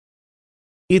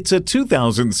It's a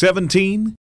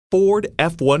 2017 Ford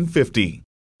F-150.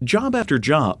 Job after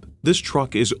job, this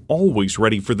truck is always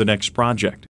ready for the next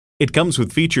project. It comes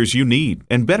with features you need,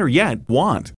 and better yet,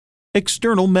 want.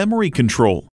 External memory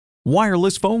control,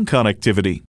 wireless phone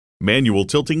connectivity, manual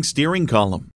tilting steering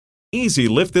column, easy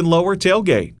lift and lower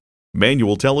tailgate,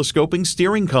 manual telescoping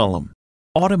steering column,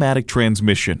 automatic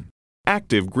transmission,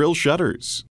 active grille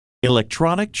shutters,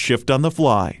 electronic shift on the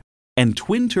fly, and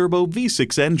twin-turbo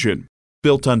V6 engine.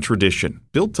 Built on tradition,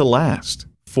 built to last.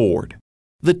 Ford.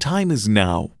 The time is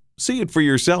now. See it for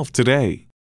yourself today.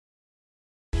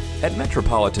 At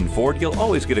Metropolitan Ford, you'll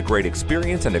always get a great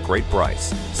experience and a great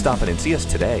price. Stop in and see us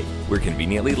today. We're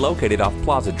conveniently located off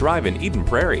Plaza Drive in Eden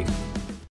Prairie.